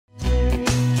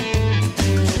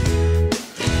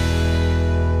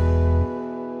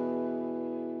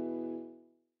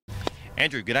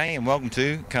Andrew, g'day and welcome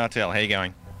to Cartel. How you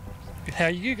going? How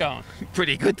are you going?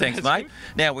 Pretty good, thanks, mate. Good.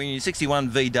 Now, we're in your 61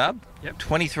 V-Dub, Yep.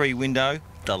 23 window,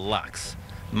 deluxe.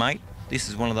 Mate, this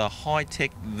is one of the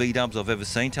high-tech V-Dubs I've ever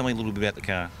seen. Tell me a little bit about the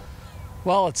car.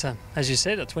 Well, it's, as you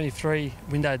said, a 23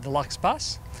 window deluxe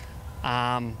bus.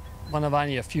 One of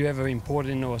only a few ever imported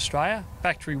into Australia.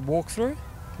 Factory walkthrough,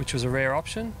 which was a rare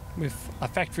option, with a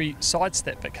factory side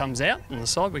step that comes out on the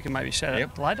side. We can maybe show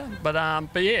that later. But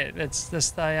yeah, it's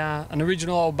just an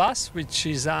original old bus, which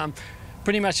is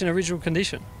pretty much in original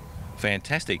condition.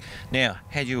 Fantastic. Now,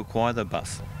 how did you acquire the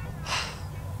bus?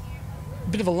 A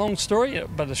bit of a long story,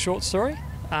 but a short story.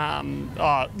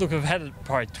 Look, I've had it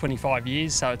probably 25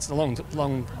 years, so it's a long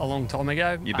time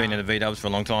ago. You've been in the V-Dubs for a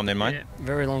long time then, mate? Yeah,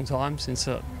 very long time since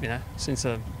Well,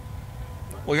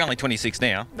 you're only 26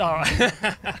 now. All right.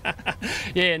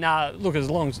 Yeah, no, look, it was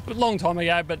a long time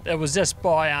ago, but it was just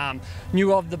by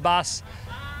knew of the bus.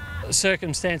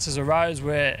 Circumstances arose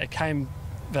where it came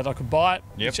that I could buy it,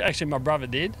 which actually my brother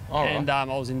did. And I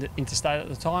was interstate at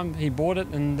the time. He bought it,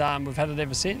 and we've had it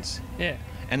ever since. Yeah.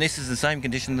 And this is the same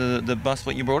condition the bus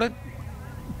when you brought it?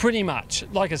 Pretty much.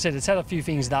 Like I said, it's had a few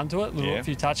things done to it, a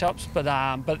few touch-ups, but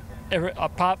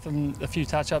apart from a few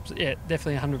touch-ups, yeah,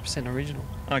 definitely 100% original.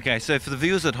 Okay, so for the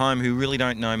viewers at home who really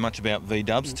don't know much about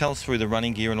V-Dubs, tell us through the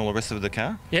running gear and all the rest of the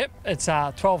car. Yep, it's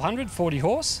 1200, 40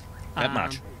 horse. That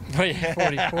much?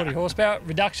 Yeah, 40 horsepower,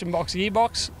 reduction box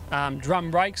gearbox,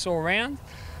 drum brakes all round.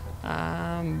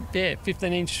 Yeah,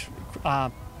 15-inch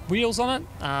wheels on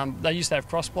it. They used to have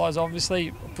cross plies,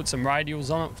 obviously. Put some radials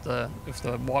on it with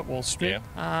the white wall strip,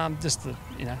 just to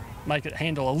make it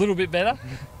handle a little bit better.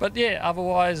 But yeah,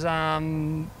 otherwise, yeah,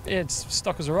 it's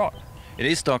stock as a rock. It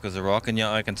is stock as a rock, and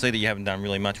I can see that you haven't done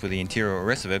really much with the interior or the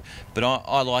rest of it, but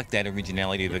I like that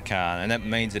originality of the car, and that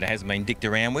means that it hasn't been dicked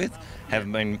around with,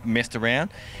 haven't been messed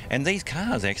around, and these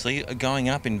cars actually are going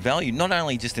up in value, not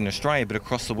only just in Australia, but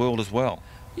across the world as well.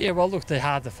 Yeah, well, look, they're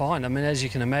hard to find. I mean, as you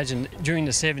can imagine, during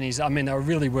the 70s, I mean, they were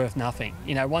really worth nothing.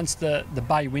 Once the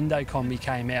bay window combi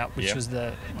came out, which was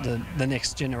the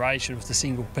next generation with the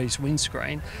single-piece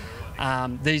windscreen,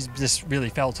 these just really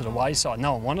fell to the wayside.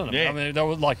 No one wanted them. Yeah. I mean, they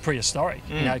were like prehistoric,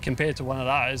 compared to one of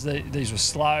those. These were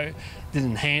slow,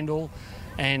 didn't handle,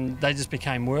 and they just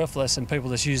became worthless, and people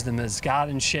just used them as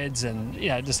garden sheds and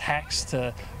just hacks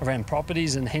around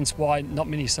properties, and hence why not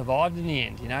many survived in the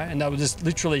end. And they were just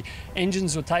literally,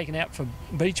 engines were taken out for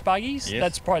beach buggies.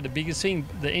 That's probably the biggest thing.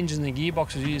 The engine and the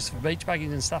gearbox was used for beach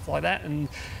buggies and stuff like that, and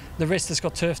the rest just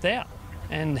got turfed out,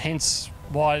 and hence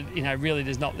why really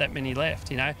there's not that many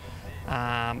left.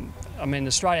 I mean,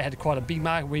 Australia had quite a big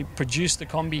market. We produced the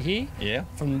combi here,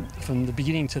 from the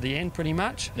beginning to the end, pretty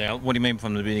much. Now, what do you mean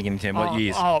from the beginning to the end? What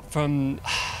years? From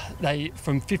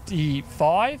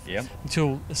 55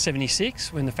 until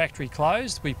 76, when the factory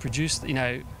closed. We produced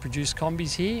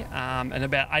combis here, and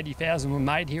about 80,000 were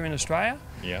made here in Australia.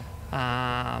 Yeah.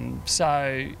 So,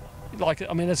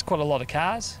 I mean, that's quite a lot of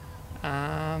cars. But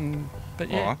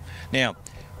yeah. All right. Now,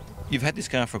 you've had this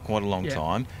car for quite a long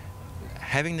time.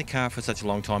 Having the car for such a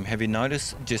long time, have you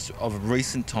noticed just of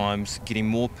recent times getting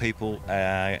more people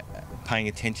paying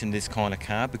attention to this kind of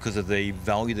car because of the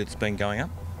value that's been going up?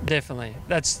 Definitely.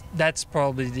 That's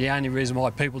probably the only reason why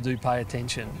people do pay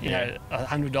attention. A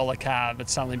 $100 car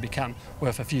that's suddenly become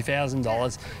worth a few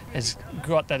 $1,000s has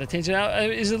got that attention.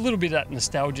 There's a little bit of that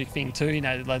nostalgic thing too.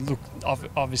 They look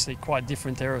obviously quite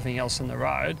different to everything else on the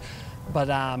road,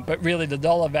 but really the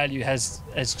dollar value has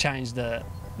changed the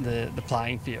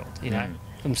playing field,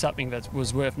 from something that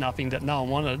was worth nothing that no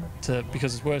one wanted to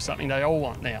because it's worth something they all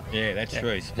want now. Yeah, that's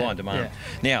true. Supply and demand.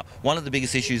 Now, one of the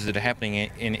biggest issues that are happening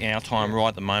in our time right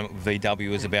at the moment with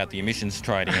VW is about the emissions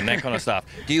trading and that kind of stuff.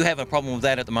 Do you have a problem with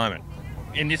that at the moment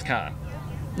in this car?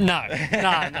 No,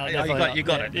 definitely you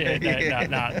got it. Yeah,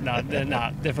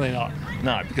 no, definitely not.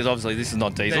 No, because obviously this is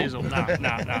not diesel.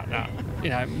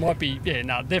 No. Might be,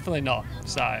 definitely not.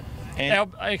 So.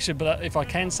 Actually, but if I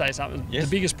can say something, the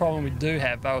biggest problem we do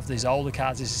have with these older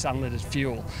cars is this unleaded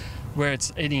fuel, where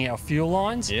it's eating our fuel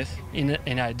lines,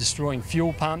 destroying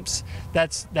fuel pumps.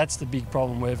 That's the big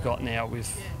problem we've got now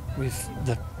with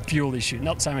the fuel issue.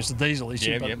 Not so much the diesel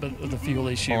issue, but the fuel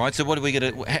issue. All right. So how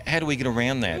do we get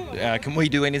around that? Can we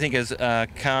do anything as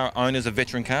car owners of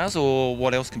veteran cars, or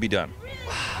what else can be done?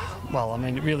 Well, I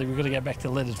mean, really, we've got to go back to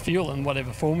leaded fuel and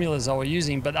whatever formulas they were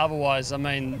using. But otherwise, I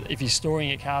mean, if you're storing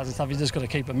your cars and stuff, you just got to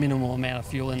keep a minimal amount of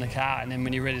fuel in the car. And then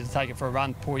when you're ready to take it for a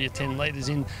run, pour your 10 litres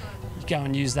in, you go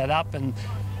and use that up. And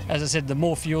as I said, the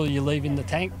more fuel you leave in the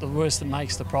tank, the worse it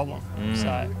makes the problem.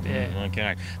 So, yeah.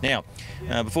 Okay. Now,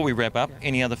 before we wrap up,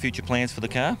 any other future plans for the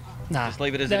car? No. Just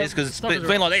leave it as it is because it's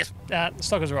been like this.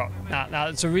 Stock as a rock. No,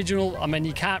 it's original. I mean,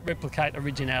 you can't replicate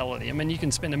originality. I mean, you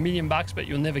can spend $1 million, but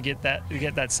you'll never get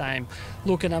that same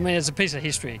look. And I mean, it's a piece of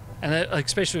history, and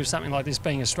especially with something like this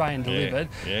being Australian delivered.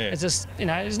 It's just, you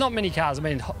know, there's not many cars. I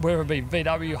mean, whether it be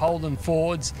VW, Holden,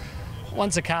 Fords,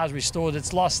 once a car's restored,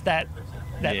 it's lost that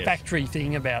factory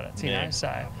thing about it. You know,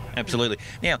 so. Absolutely.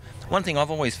 Now, one thing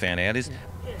I've always found out is,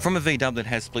 from a VW that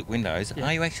has split windows,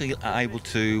 are you actually able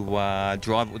to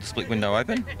drive it with the split window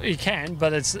open? You can,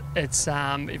 but it's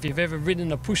if you've ever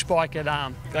ridden a push bike at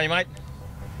Go you, mate.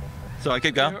 Sorry,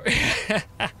 keep going.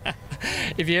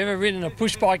 If you've ever ridden a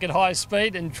push bike at high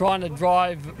speed and trying to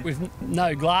drive with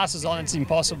no glasses on, it's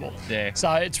impossible. Yeah.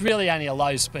 So it's really only a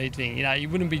low speed thing. You know, you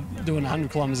wouldn't be doing 100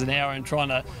 kilometres an hour and trying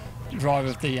to drive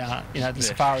with the the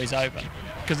Safaris open,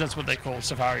 because that's what they call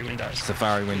Safari windows.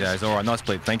 Safari windows. All right, nice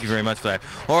clip. Thank you very much for that.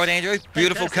 All right, Andrew,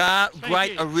 beautiful car,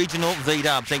 great original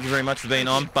V-dub. Thank you very much for being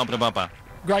on Bumper to Bumper.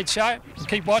 Great show.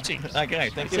 Keep watching.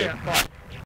 Okay, thank you. Bye.